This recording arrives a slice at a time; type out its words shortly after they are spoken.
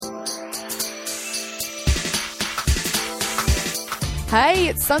Hey,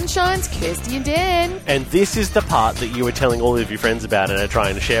 it's Sunshine's Kirsty and Dan. And this is the part that you were telling all of your friends about and are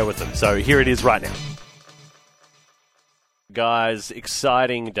trying to share with them. So here it is right now. Guys,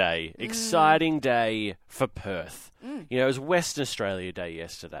 exciting day. Exciting day for Perth. You know, it was Western Australia Day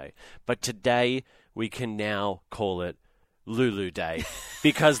yesterday. But today we can now call it Lulu Day.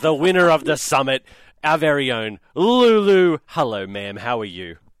 Because the winner of the summit, our very own Lulu. Hello, ma'am. How are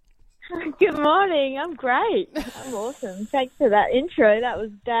you? Good morning. I'm great. I'm awesome. Thanks for that intro. That was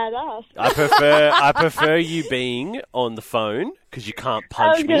badass. I prefer you being on the phone because you can't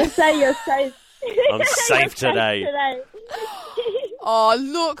punch me. I was going to say you're safe. I'm safe today. Oh,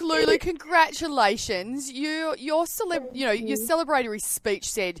 look, Lulu, congratulations. Your celebratory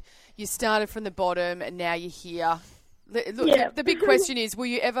speech said you started from the bottom and now you're here. Look, the big question is, will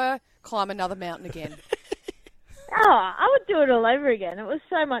you ever climb another mountain again? Oh, I would do it all over again. It was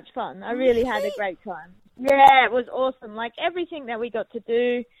so much fun. I really had a great time. Yeah, it was awesome. Like everything that we got to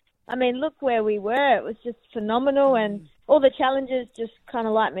do. I mean, look where we were. It was just phenomenal, and all the challenges just kind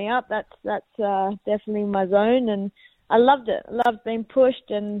of light me up. That's definitely my zone, and I loved it. I loved being pushed,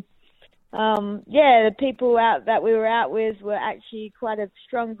 and the people out that we were out with were actually quite a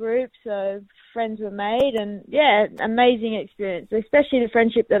strong group. So friends were made, and amazing experience, especially the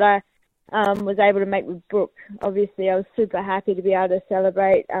friendship that I was able to make with Brooke. Obviously, I was super happy to be able to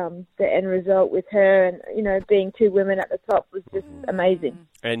celebrate the end result with her, and being two women at the top was just amazing.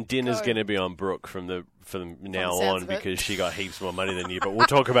 And dinner's going to be on Brooke from now on because she got heaps more money than you. But we'll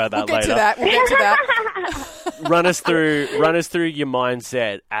talk about that later. We'll get to that. Run us through your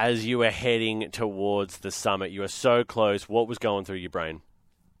mindset as you were heading towards the summit. You were so close. What was going through your brain?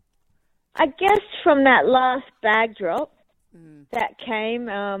 I guess from that last bag drop. That came,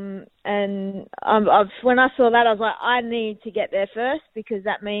 and when I saw that, I was like, I need to get there first because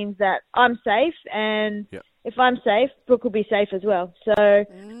that means that I'm safe, and if I'm safe, Brooke will be safe as well. So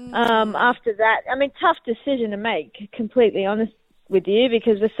after that, I mean, tough decision to make, completely honest with you,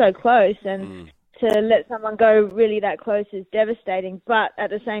 because we're so close, and to let someone go really that close is devastating. But at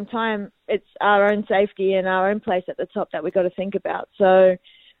the same time, it's our own safety and our own place at the top that we've got to think about. So.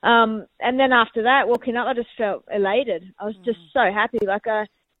 And then after that, walking up, I just felt elated. I was just so happy. Like I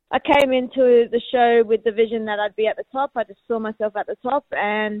came into the show with the vision that I'd be at the top. I just saw myself at the top,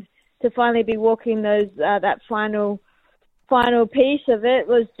 and to finally be walking that final piece of it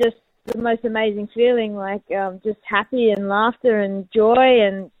was just the most amazing feeling. Like just happy and laughter and joy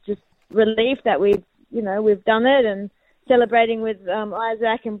and just relief that we've done it, and celebrating with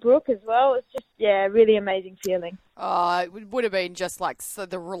Isaac and Brooke as well. It's just, really amazing feeling. It would have been just like, so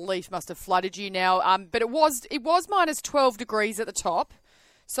the relief must have flooded you now. But it was minus 12 degrees at the top.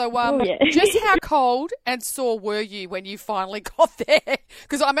 So just how cold and sore were you when you finally got there?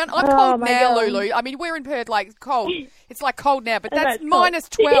 Because, I mean, I'm cold now, God. Lulu. I mean, we're in Perth, like, cold. It's like cold now, but that's minus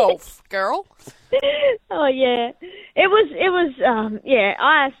 12, girl. Oh, yeah. It was,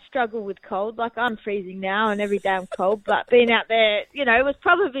 I struggle with cold. Like, I'm freezing now and every day I'm cold. But being out there, it was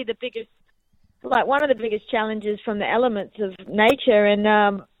probably one of the biggest challenges from the elements of nature.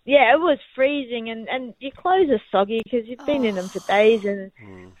 And, it was freezing, and your clothes are soggy because you've been in them for days, and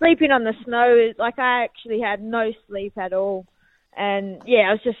sleeping on the snow, like I actually had no sleep at all. And,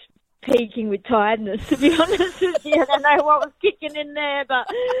 I was just peaking with tiredness, to be honest with you. I don't know what was kicking in there, but,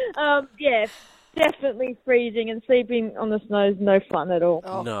 definitely freezing, and sleeping on the snow is no fun at all.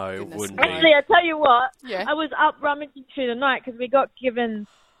 Oh, no, it wouldn't be. Actually, I tell you what, I was up rummaging through the night because we got given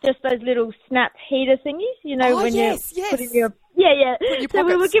just those little snap heater thingies, when you put in your... So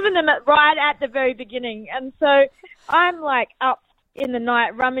we were given them right at the very beginning. And so I'm like up in the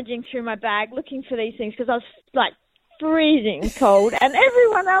night rummaging through my bag looking for these things because I was like freezing cold, and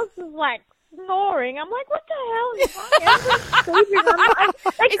everyone else was like snoring. I'm like, what the hell is going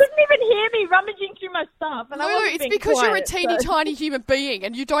They couldn't even hear me rummaging through my stuff. And Lulu, it's because you're a teeny tiny human being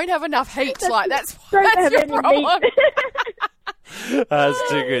and you don't have enough heat. That's your problem. That's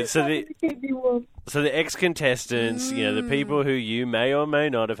too good. So the ex-contestants, the people who you may or may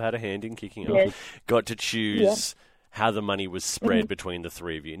not have had a hand in kicking off, got to choose how the money was spread between the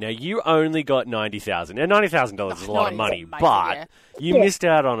three of you. Now, you only got $90,000. Now, $90,000 is a lot of money, but you missed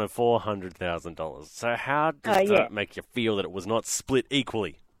out on a $400,000. So how does that make you feel that it was not split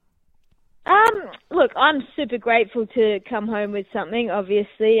equally? Look, I'm super grateful to come home with something,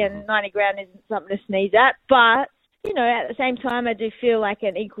 obviously, and 90 grand isn't something to sneeze at, but at the same time, I do feel like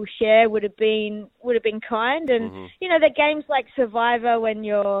an equal share would have been kind. And, the games like Survivor, when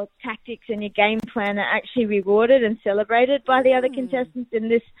your tactics and your game plan are actually rewarded and celebrated by the other contestants in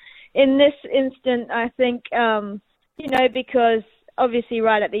this instant, I think, because obviously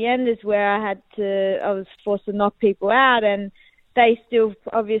right at the end is where I was forced to knock people out. And they still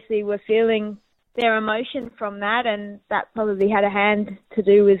obviously were feeling their emotion from that, and that probably had a hand to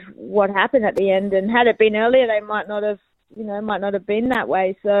do with what happened at the end. And had it been earlier, they might not have been that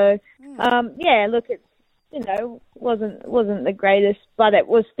way. So, look, it's, wasn't the greatest, but it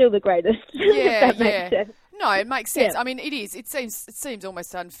was still the greatest. Yeah, if that makes sense. No, it makes sense. Yeah. I mean, it is. It seems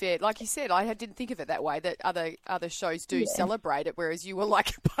almost unfair. Like you said, I didn't think of it that way, that other shows do celebrate it, whereas you were,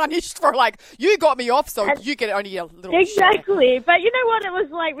 like, punished for, like, you got me off, so you get only a little Exactly. share. But you know what? It was,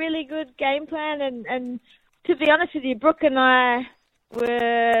 like, really good game plan. And to be honest with you, Brooke and I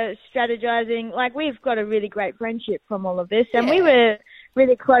were strategizing. Like, we've got a really great friendship from all of this, and we were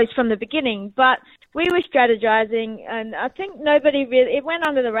really close from the beginning. But we were strategizing, and I think it went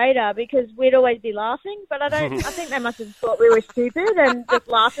under the radar because we'd always be laughing, but I think they must have thought we were stupid and just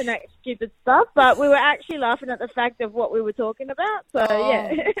laughing at stupid stuff, but we were actually laughing at the fact of what we were talking about. So,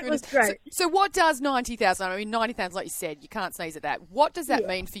 it was great. So what does 90,000, I mean, 90,000, like you said, you can't sneeze at that. What does that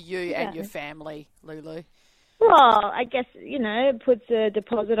mean for you and your family, Lulu? Well, I guess, it puts a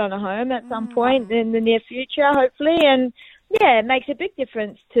deposit on a home at some point in the near future, hopefully, and, it makes a big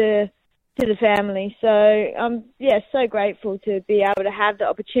difference to the family. So I'm so grateful to be able to have the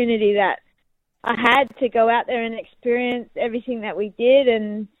opportunity that I had to go out there and experience everything that we did.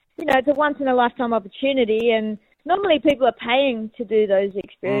 And it's a once in a lifetime opportunity, and normally people are paying to do those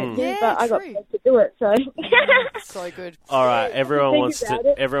experiences, but I got paid to do it. So so good. All right, everyone wants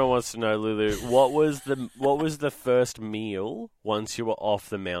to know, Lulu, what was the first meal once you were off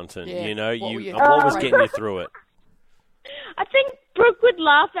the mountain? What was getting you through it? I think Brooke would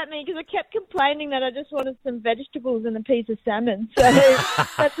laugh at me because I kept complaining that I just wanted some vegetables and a piece of salmon. So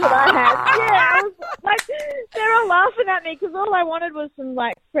that's what I had. Yeah, I was like, they're all laughing at me because all I wanted was some,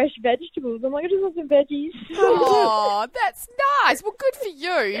 like, fresh vegetables. I'm like, I just want some veggies. Oh, that's nice. Well, good for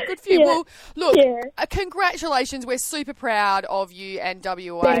you. Good for you. Yeah. Well, look, congratulations. We're super proud of you and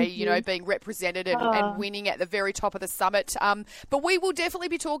WA, being represented and winning at the very top of the summit. But we will definitely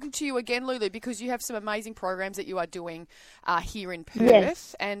be talking to you again, Lulu, because you have some amazing programs that you are doing here in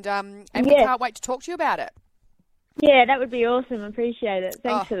Perth, and we can't wait to talk to you about it. Yeah, that would be awesome. Appreciate it.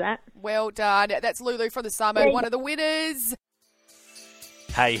 Thanks for that. Well done. That's Lulu from the Summit, one of the winners.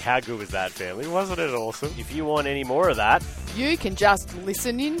 Hey, how good was that, family? Wasn't it awesome? If you want any more of that, you can just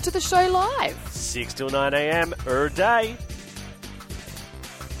listen in to the show live. 6 till 9 a.m. every day.